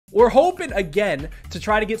We're hoping, again, to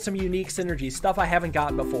try to get some unique synergies, stuff I haven't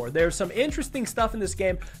gotten before. There's some interesting stuff in this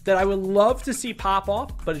game that I would love to see pop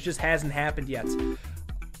off, but it just hasn't happened yet.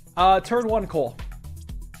 Turn 1 coal.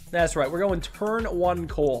 That's right, we're going turn 1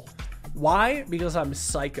 coal. Why? Because I'm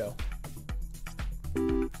psycho.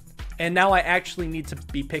 And now I actually need to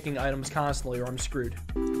be picking items constantly or I'm screwed.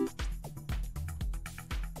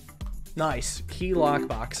 Nice. Key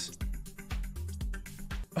lockbox.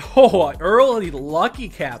 Oh, an early lucky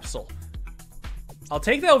capsule. I'll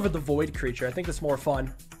take that over the void creature. I think that's more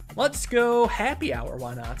fun. Let's go happy hour.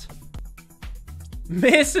 Why not?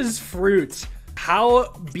 Mrs. Fruit.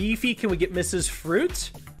 How beefy can we get Mrs.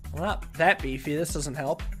 Fruit? Well, not that beefy. This doesn't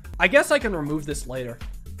help. I guess I can remove this later.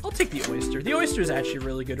 I'll take the oyster. The oyster is actually a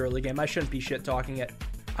really good early game. I shouldn't be shit talking it.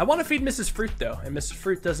 I want to feed Mrs. Fruit though, and Mrs.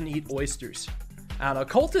 Fruit doesn't eat oysters. I don't know.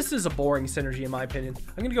 Cultist is a boring synergy in my opinion.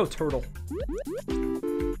 I'm gonna go turtle.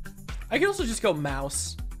 I can also just go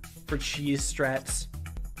mouse for cheese strats.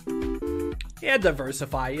 Yeah,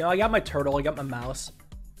 diversify. You know, I got my turtle, I got my mouse.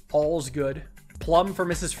 All's good. Plum for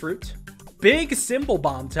Mrs. Fruit. Big symbol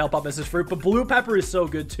bomb to help out Mrs. Fruit, but blue pepper is so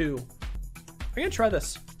good too. I'm gonna try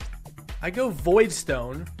this. I go void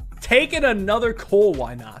stone. Taking another coal,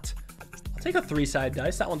 why not? I'll take a 3-side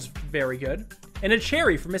dice. That one's very good. And a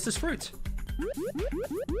cherry for Mrs. Fruit.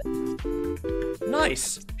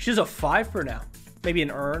 Nice. She's a 5 for now. Maybe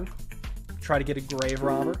an urn. Try to get a grave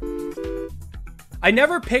robber. I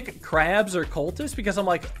never pick crabs or cultists because I'm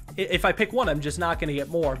like, if I pick one, I'm just not going to get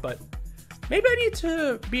more. But maybe I need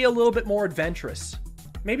to be a little bit more adventurous.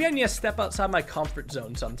 Maybe I need to step outside my comfort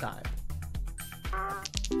zone sometime.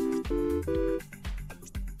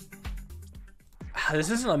 This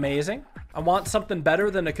isn't amazing. I want something better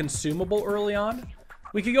than a consumable early on.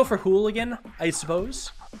 We could go for hooligan, I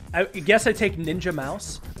suppose. I guess I take ninja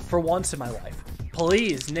mouse for once in my life.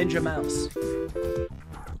 Please, ninja mouse.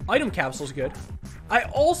 Item capsule's good. I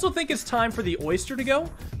also think it's time for the oyster to go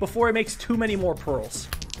before it makes too many more pearls.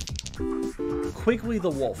 Quickly the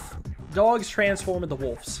wolf. Dogs transform into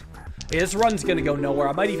wolves. Yeah, this run's gonna go nowhere.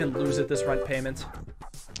 I might even lose it this rent payment.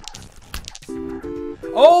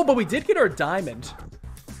 Oh, but we did get our diamond.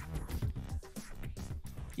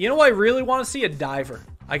 You know what I really want to see? A diver.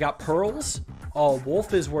 I got pearls. Oh,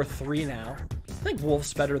 wolf is worth 3 now. I think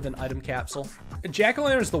wolf's better than item capsule.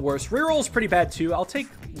 Jack-o'-lantern's the worst. Reroll's pretty bad too. I'll take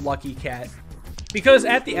lucky cat. Because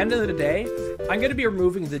at the end of the day, I'm going to be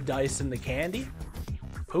removing the dice and the candy.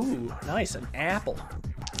 Ooh, nice. An apple.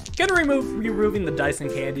 Gonna removing the dice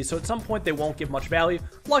and candy, so at some point they won't give much value.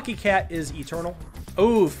 Lucky cat is eternal.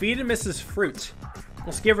 Ooh, feed and Mrs. Fruit.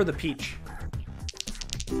 Let's give her the peach.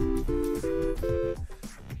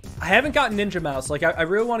 I haven't gotten Ninja Mouse. Like, I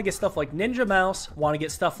really want to get stuff like Ninja Mouse. Want to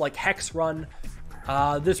get stuff like Hex Run.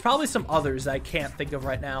 There's probably some others that I can't think of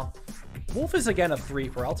right now. Wolf is, again, a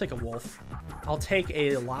 3-per. I'll take a wolf. I'll take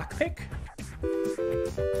a lockpick.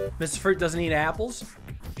 Mrs. Fruit doesn't eat apples.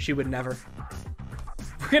 She would never.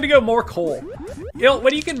 We're going to go more coal. You know,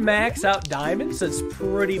 when you can max out diamonds, that's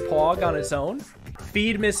pretty pog on its own.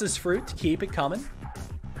 Feed Mrs. Fruit. Keep it coming.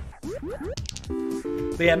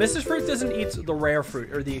 But yeah, Mrs. Fruit doesn't eat the rare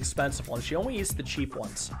fruit or the expensive ones. She only eats the cheap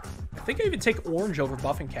ones. I think I even take orange over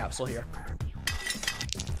buffing capsule here.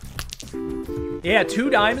 Yeah, 2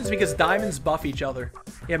 diamonds because diamonds buff each other.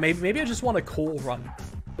 Yeah, maybe I just want a coal run.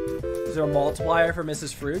 Is there a multiplier for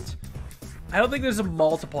Mrs. Fruit? I don't think there's a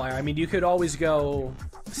multiplier. I mean, you could always go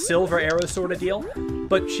silver arrow sort of deal,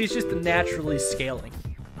 but she's just naturally scaling.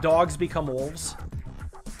 Dogs become wolves.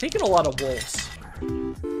 Taking a lot of wolves.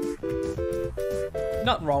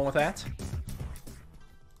 Nothing wrong with that.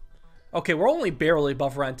 Okay, we're only barely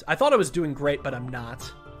above rent. I thought I was doing great, but I'm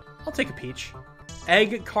not. I'll take a peach.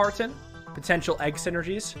 Egg carton. Potential egg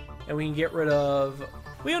synergies. And we can get rid of...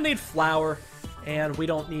 We don't need flour. And we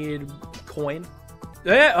don't need coin.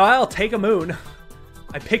 Yeah, I'll take a moon.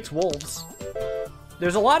 I picked wolves.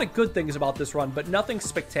 There's a lot of good things about this run, but nothing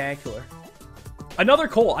spectacular. Another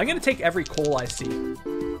coal. I'm going to take every coal I see.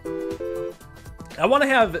 I want to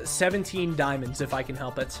have 17 diamonds if I can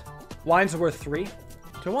help it. Wine's worth 3. Do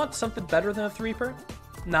I want something better than a 3-per?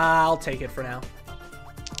 Nah, I'll take it for now.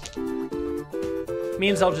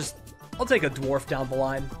 Means I'll take a dwarf down the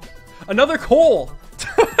line. Another coal!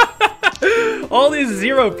 All these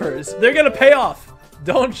 0-pers. They're going to pay off.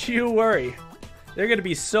 Don't you worry. They're going to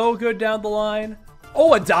be so good down the line.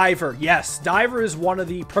 Oh, a diver. Yes, diver is one of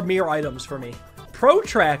the premier items for me.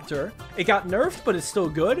 Protractor, it got nerfed, but it's still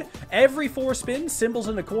good. Every 4 spins, symbols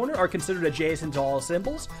in the corner are considered adjacent to all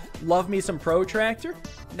symbols. Love me some protractor.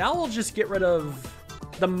 Now we'll just get rid of...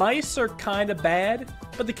 The mice are kind of bad,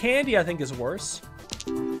 but the candy I think is worse.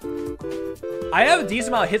 I have a decent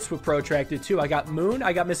amount of hits with Protractor, too. I got Moon,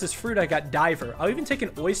 I got Mrs. Fruit, I got Diver. I'll even take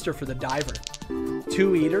an Oyster for the Diver.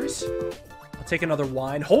 2 Eaters. I'll take another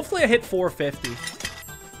Wine. Hopefully I hit 450.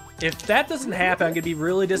 If that doesn't happen, I'm going to be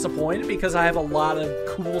really disappointed because I have a lot of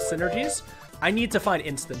cool synergies. I need to find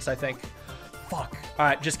instants, I think. Fuck. All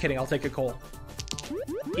right, just kidding. I'll take a coal.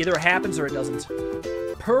 Either it happens or it doesn't.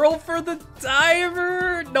 Pearl for the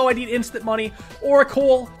Diver. No, I need instant money or a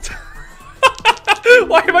coal.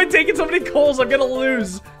 Why am I taking so many coals? I'm going to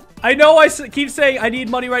lose. I know I keep saying I need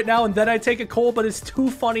money right now and then I take a coal, but it's too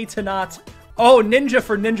funny to not. Oh, Ninja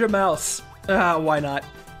for Ninja Mouse. Why not?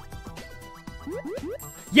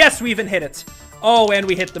 Yes, we even hit it. Oh, and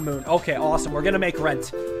we hit the moon. Okay, awesome. We're going to make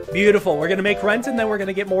rent. Beautiful. We're going to make rent, and then we're going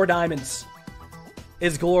to get more diamonds.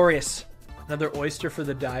 It's glorious. Another oyster for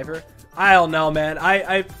the diver. I don't know, man.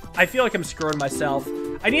 I feel like I'm screwing myself.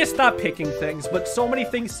 I need to stop picking things, but so many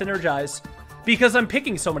things synergize because I'm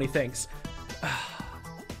picking so many things.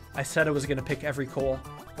 I said I was going to pick every coal.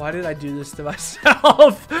 Why did I do this to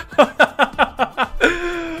myself?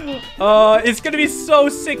 It's going to be so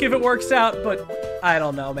sick if it works out, but I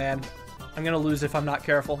don't know, man. I'm going to lose if I'm not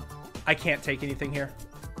careful. I can't take anything here.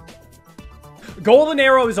 Golden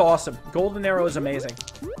Arrow is awesome. Golden Arrow is amazing.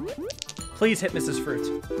 Please hit Mrs.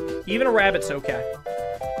 Fruit. Even a rabbit's okay.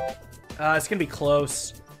 It's going to be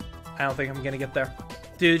close. I don't think I'm going to get there.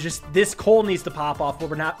 Dude, just this coal needs to pop off, but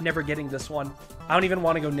we're never getting this one. I don't even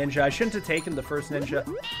want to go ninja. I shouldn't have taken the first ninja.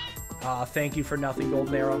 Thank you for nothing,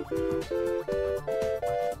 Golden Arrow.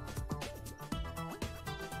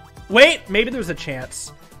 Wait, maybe there's a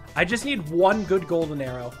chance. I just need one good Golden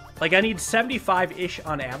Arrow. Like, I need 75-ish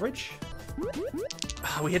on average.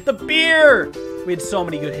 We hit the beer! We had so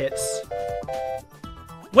many good hits.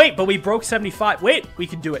 Wait, but we broke 75. Wait, we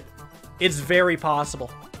can do it. It's very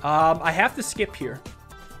possible. I have to skip here.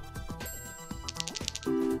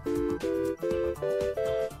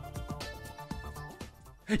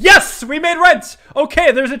 Yes! We made rent!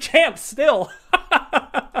 Okay, there's a chance still.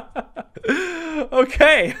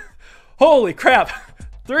 Okay. Holy crap.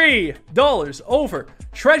 $3 over.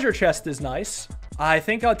 Treasure chest is nice. I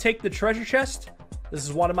think I'll take the treasure chest. This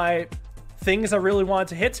is one of my things I really wanted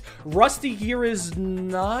to hit. Rusty gear is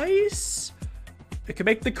nice. It can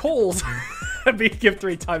make the coals. Be give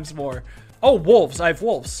 3 times more. Oh, wolves. I have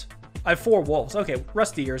wolves. I have 4 wolves. Okay,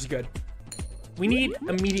 rusty gear is good. We need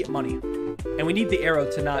immediate money. And we need the arrow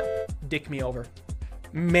to not dick me over.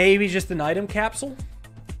 Maybe just an item capsule?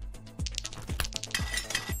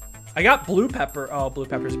 I got blue pepper. Oh, blue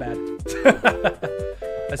pepper's bad.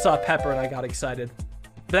 I saw pepper and I got excited.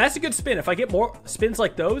 But that's a good spin. If I get more spins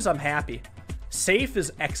like those, I'm happy. Safe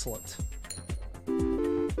is excellent.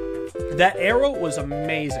 That arrow was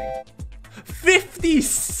amazing.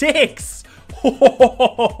 56!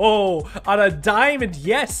 Oh, on a diamond,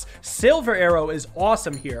 yes. Silver arrow is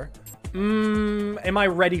awesome here. Am I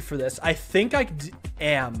ready for this? I think I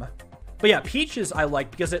am. But yeah, peaches I like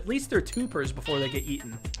because at least they're tupers before they get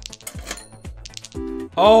eaten.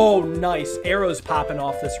 Oh, nice. Arrows popping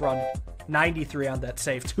off this run. 93 on that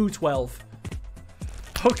save. 212.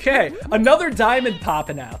 Okay, another diamond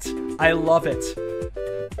popping out. I love it.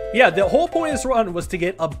 Yeah, the whole point of this run was to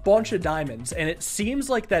get a bunch of diamonds, and it seems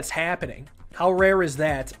like that's happening. How rare is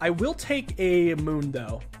that? I will take a moon,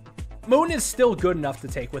 though. Moon is still good enough to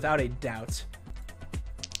take, without a doubt.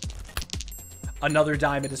 Another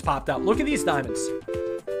diamond has popped out. Look at these diamonds.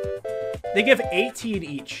 They give 18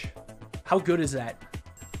 each. How good is that?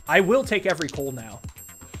 I will take every coal now.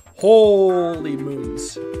 Holy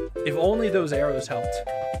moons. If only those arrows helped.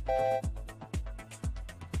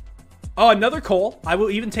 Oh, another coal. I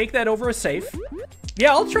will even take that over a safe.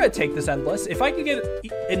 Yeah, I'll try to take this endless. If I can get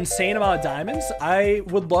an insane amount of diamonds, I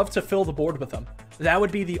would love to fill the board with them. That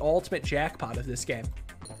would be the ultimate jackpot of this game.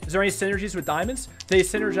 Is there any synergies with diamonds? They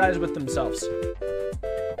synergize with themselves.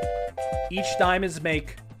 Each diamonds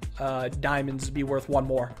make diamonds be worth 1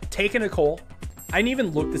 more. Taking a coal. I didn't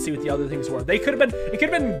even look to see what the other things were. They could have been, it could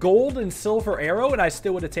have been gold and silver arrow, and I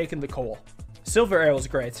still would have taken the coal. Silver arrow is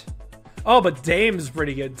great. Oh, but Dame's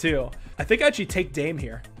pretty good too. I think I actually take Dame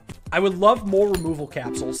here. I would love more removal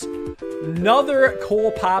capsules. Another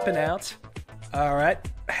coal popping out. All right.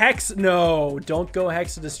 Hex, no, don't go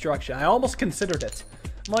Hex of Destruction. I almost considered it.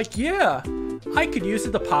 I'm like, yeah, I could use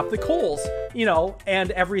it to pop the coals, you know,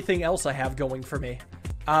 and everything else I have going for me.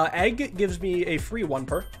 Egg gives me a free 1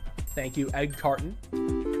 per. Thank you, Egg Carton.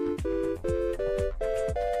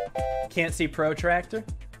 Can't see Protractor.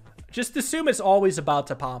 Just assume it's always about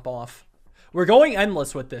to pop off. We're going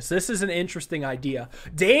endless with this. This is an interesting idea.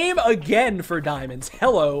 Dame again for diamonds.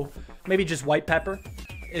 Hello. Maybe just white pepper.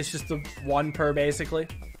 It's just a 1 per, basically.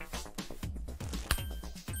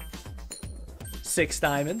 6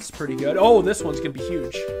 diamonds. Pretty good. Oh, this one's going to be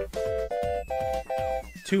huge.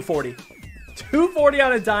 240. 240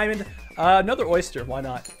 on a diamond. Another oyster. Why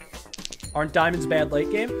not? Aren't diamonds bad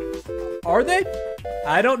late game? Are they?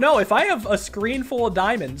 I don't know. If I have a screen full of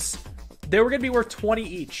diamonds, they were going to be worth 20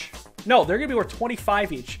 each. No, they're going to be worth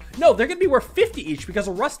 25 each. No, they're going to be worth 50 each because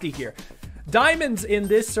of Rusty here. Diamonds in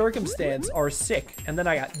this circumstance are sick. And then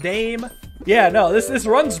I got Dame. Yeah, no, this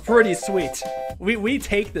run's pretty sweet. We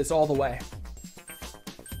take this all the way.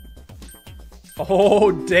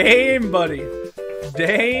 Oh, Dame, buddy.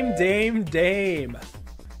 Dame, Dame, Dame.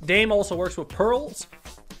 Dame also works with pearls.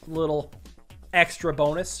 Little extra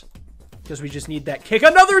bonus. Because we just need that kick.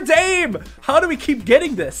 Another Dame! How do we keep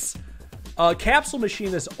getting this? Capsule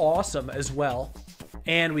machine is awesome as well.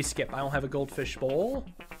 And we skip. I don't have a goldfish bowl.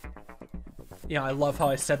 Yeah, I love how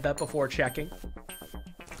I said that before checking.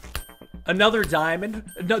 Another diamond.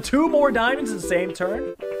 No, 2 more diamonds in the same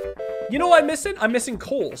turn. You know what I'm missing? I'm missing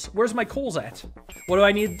coals. Where's my coals at? What do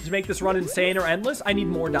I need to make this run insane or endless? I need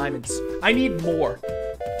more diamonds. I need more.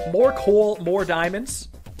 More coal, more diamonds.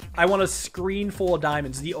 I want a screen full of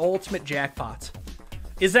diamonds. The ultimate jackpot.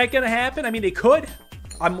 Is that going to happen? I mean, it could.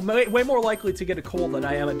 I'm way more likely to get a coal than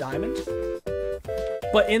I am a diamond.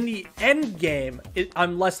 But in the end game,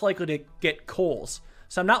 I'm less likely to get coals.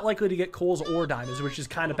 So I'm not likely to get coals or diamonds, which is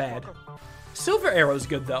kind of bad. Silver arrow's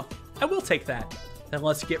good, though. I will take that. Then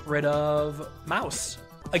let's get rid of mouse.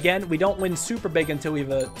 Again, we don't win super big until we have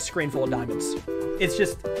a screen full of diamonds. It's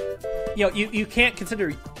just, you know, you can't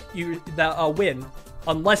consider a win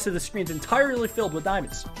unless the screen's entirely filled with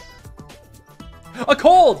diamonds. A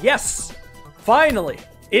coal! Yes! Finally!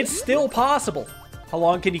 It's still possible. How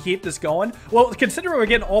long can you keep this going? Well, considering we're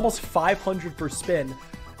getting almost 500 per spin,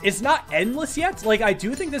 it's not endless yet. Like, I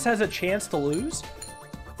do think this has a chance to lose.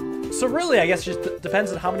 So really, I guess it just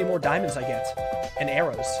depends on how many more diamonds I get. And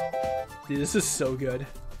arrows. Dude, this is so good.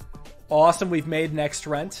 Awesome, we've made next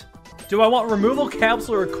rent. Do I want removal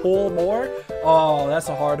capsule or coal more? Oh, that's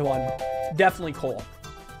a hard one. Definitely coal.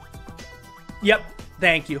 Yep,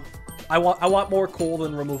 thank you. I want more coal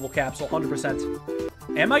than removal capsule,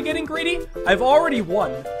 100%. Am I getting greedy? I've already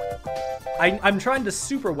won. I'm trying to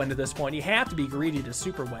super win at this point. You have to be greedy to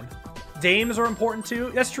super win. Dames are important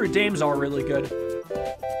too. That's true, dames are really good.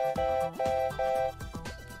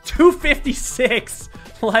 256.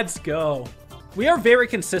 Let's go. We are very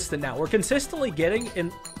consistent now. We're consistently getting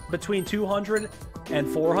in between 200 and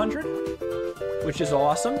 400, which is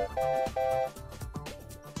awesome.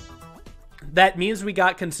 That means we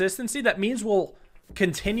got consistency. That means we'll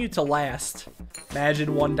continue to last.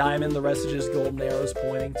 Imagine 1 diamond, the rest is just golden arrows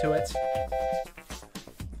pointing to it.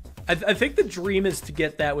 I think the dream is to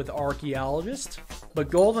get that with Archaeologist, but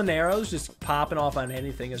golden arrows just popping off on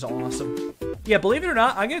anything is awesome. Yeah, believe it or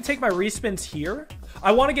not, I'm going to take my respins here.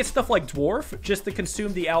 I want to get stuff like Dwarf just to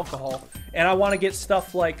consume the alcohol, and I want to get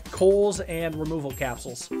stuff like coals and removal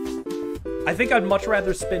capsules. I think I'd much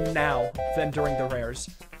rather spin now than during the rares.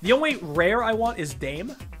 The only rare I want is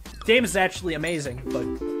Dame. Dame is actually amazing,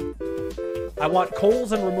 but I want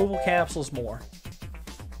coals and removal capsules more.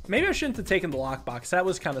 Maybe I shouldn't have taken the lockbox. That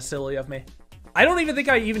was kind of silly of me. I don't even think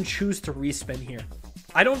I even choose to respin here.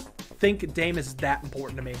 I don't think Dame is that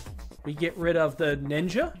important to me. We get rid of the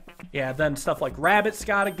ninja. Yeah, then stuff like rabbits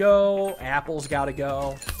gotta go. Apples gotta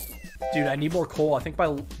go. Dude, I need more coal. I think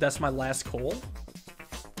that's my last coal.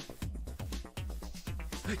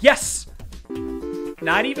 Yes!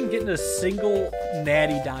 Not even getting a single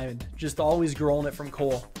natty diamond. Just always growing it from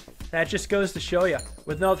coal. That just goes to show you,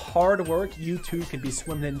 with enough hard work, you too can be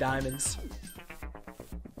swimming in diamonds.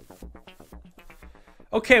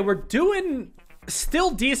 Okay, we're doing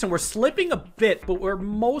still decent. We're slipping a bit, but we're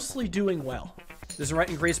mostly doing well. Does rent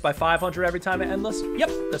increase by 500 every time at Endless? Yep,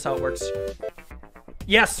 that's how it works.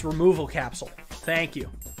 Yes, removal capsule. Thank you.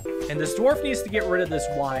 And this dwarf needs to get rid of this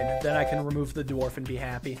wine. Then I can remove the dwarf and be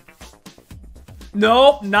happy.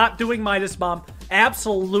 Nope, not doing Midas Bomb.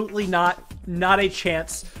 Absolutely not. Not a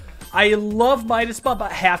chance. I love Midas Bomb,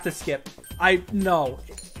 but I have to skip. No.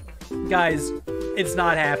 Guys, it's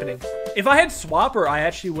not happening. If I had Swapper, I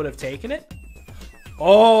actually would have taken it.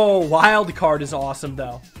 Oh, Wild Card is awesome,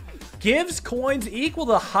 though. Gives coins equal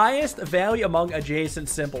the highest value among adjacent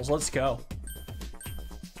symbols. Let's go.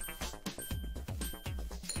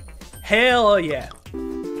 Hell yeah.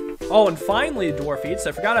 Oh, and finally, Dwarf Eats.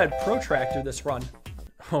 I forgot I had Protractor this run.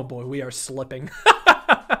 Oh boy, we are slipping.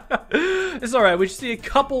 It's alright, we just need a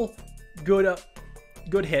couple good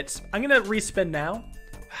hits. I'm gonna respin now.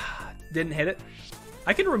 Didn't hit it.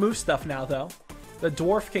 I can remove stuff now, though. The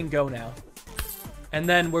dwarf can go now. And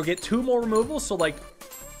then we'll get 2 more removals, so like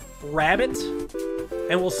rabbit.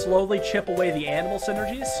 And we'll slowly chip away the animal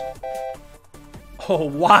synergies. Oh,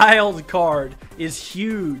 wild card is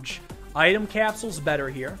huge. Item capsule's better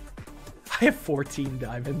here. I have 14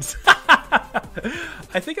 diamonds.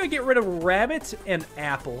 I think I get rid of rabbit and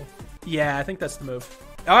apple. Yeah, I think that's the move.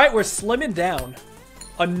 All right, we're slimming down.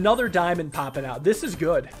 Another diamond popping out. This is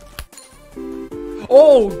good.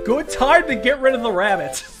 Oh, good time to get rid of the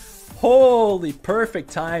rabbit. Holy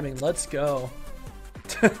perfect timing. Let's go.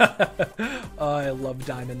 Oh, I love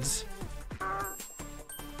diamonds.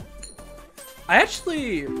 I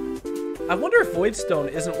wonder if Voidstone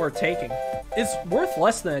isn't worth taking. It's worth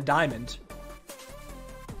less than a diamond.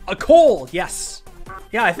 A coal, yes.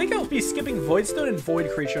 Yeah, I think I'll be skipping Voidstone and Void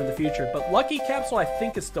Creature in the future, but Lucky Capsule I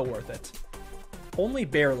think is still worth it. Only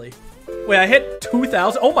barely. Wait, I hit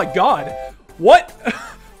 2,000? Oh my god. What?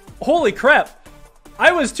 Holy crap.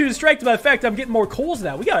 I was too distracted by the fact I'm getting more coals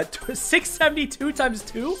now. We got 672 times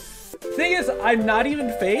 2. Thing is, I'm not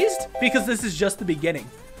even phased because this is just the beginning.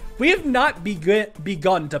 We have not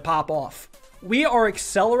begun to pop off. We are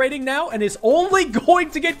accelerating now, and it's only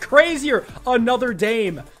going to get crazier. Another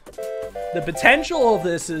dame. The potential of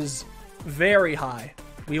this is very high.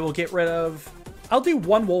 We will get rid of... I'll do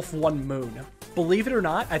 1 wolf, 1 moon. Believe it or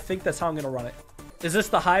not, I think that's how I'm going to run it. Is this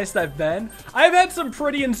the highest I've been? I've had some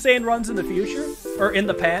pretty insane runs in the future, or in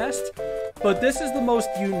the past, but this is the most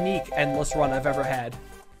unique endless run I've ever had.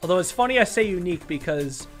 Although it's funny I say unique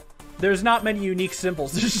because there's not many unique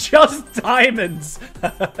symbols. There's just diamonds.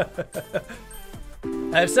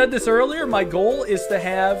 I've said this earlier, my goal is to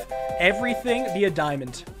have everything be a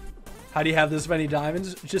diamond. How do you have this many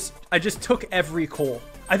diamonds? I just took every coal.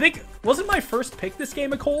 I think, wasn't my first pick this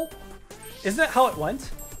game a coal? Isn't that how it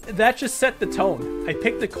went? That just set the tone. I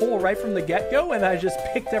picked the coal right from the get-go, and I just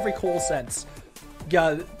picked every coal since.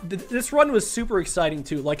 Yeah, this run was super exciting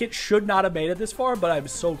too. Like, it should not have made it this far, but I'm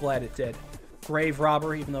so glad it did. Grave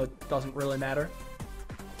robber, even though it doesn't really matter.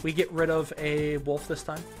 We get rid of a wolf this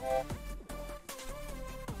time.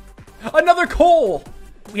 Another coal!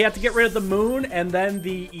 We have to get rid of the moon and then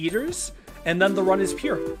the eaters, and then the run is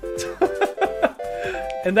pure.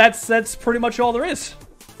 And that's pretty much all there is.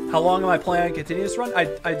 How long am I planning on continuing this run?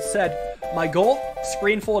 I said my goal,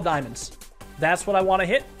 screen full of diamonds. That's what I want to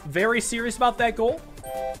hit. Very serious about that goal.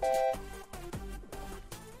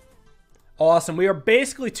 Awesome. We are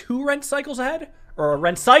basically 2 rent cycles ahead, or a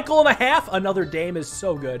rent cycle and a half. Another dame is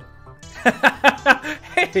so good.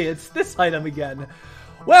 Hey, it's this item again.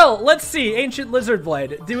 Well, let's see. Ancient Lizard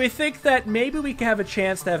Blade. Do we think that maybe we can have a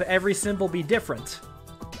chance to have every symbol be different?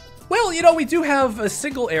 Well, you know, we do have a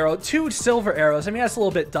single arrow, 2 silver arrows. I mean, that's a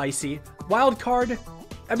little bit dicey. Wild card.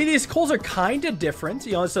 I mean, these coals are kind of different.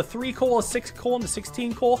 You know, it's a 3 coal, a 6 coal, and a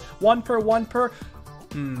 16 coal. 1 per, 1 per.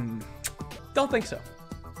 Don't think so.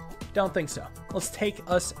 Don't think so. Let's take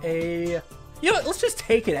us a... You know what? Let's just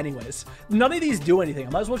take it anyways. None of these do anything. I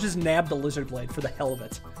might as well just nab the Lizard Blade for the hell of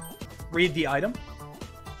it. Read the item.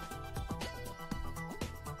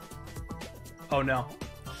 Oh, no.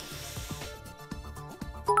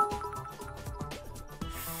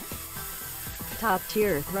 Top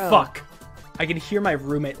tier throw. Fuck. I can hear my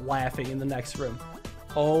roommate laughing in the next room.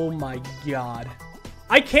 Oh my god.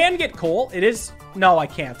 I can get coal. It is... No, I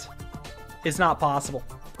can't. It's not possible.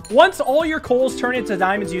 Once all your coals turn into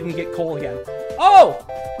diamonds, you can get coal again. Oh!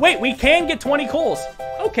 Wait, we can get 20 coals.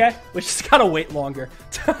 Okay. We just gotta wait longer.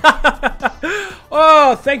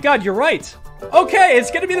 Oh, thank god, you're right. Okay,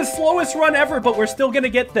 it's gonna be the slowest run ever, but we're still gonna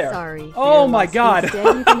get there. Sorry. Oh my god.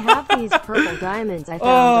 Instead, you can have these purple diamonds I found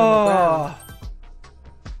on the ground.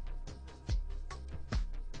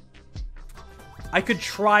 I could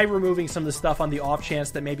try removing some of the stuff on the off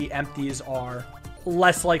chance that maybe empties are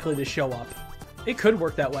less likely to show up. It could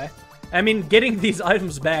work that way. I mean, getting these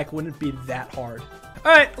items back wouldn't be that hard.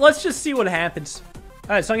 Alright, let's just see what happens.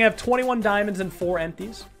 Alright, so I'm gonna have 21 diamonds and 4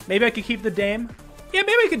 empties. Maybe I could keep the dame. Yeah,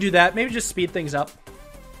 maybe I could do that. Maybe just speed things up.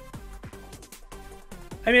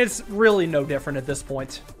 I mean, it's really no different at this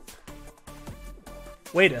point.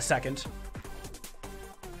 Wait a second.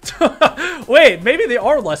 Wait, maybe they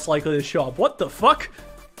are less likely to show up. What the fuck?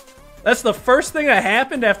 That's the first thing that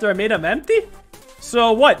happened after I made them empty?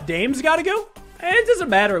 So what, dame's gotta go? It doesn't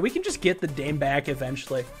matter. We can just get the dame back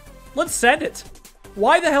eventually. Let's send it.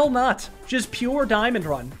 Why the hell not? Just pure diamond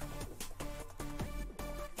run.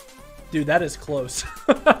 Dude, that is close.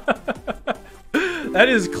 That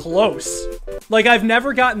is close. Like, I've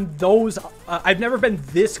never gotten those... I've never been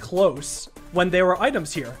this close when there were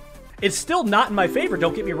items here. It's still not in my favor,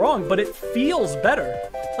 don't get me wrong, but it feels better.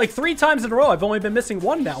 Like, 3 times in a row, I've only been missing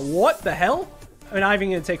 1 now. What the hell? I mean, I'm even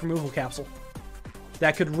gonna take removal capsule.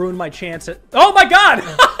 That could ruin my chance at... Oh my god!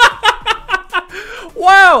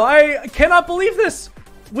 Wow, I cannot believe this.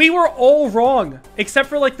 We were all wrong, except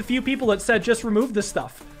for like the few people that said just remove this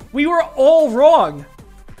stuff. We were all wrong.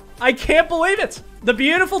 I can't believe it. The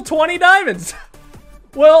beautiful 20 diamonds.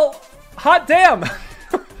 Well, hot damn.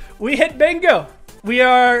 We hit bingo. We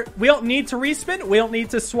don't need to respin. We don't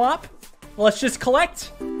need to swap. Let's just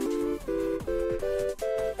collect.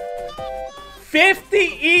 50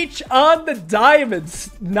 each on the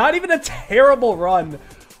diamonds. Not even a terrible run.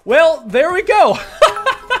 Well, there we go.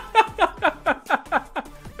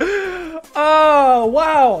 Oh,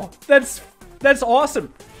 wow. That's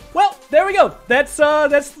awesome. Well, there we go. That's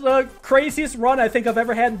the craziest run I think I've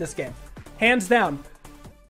ever had in this game. Hands down.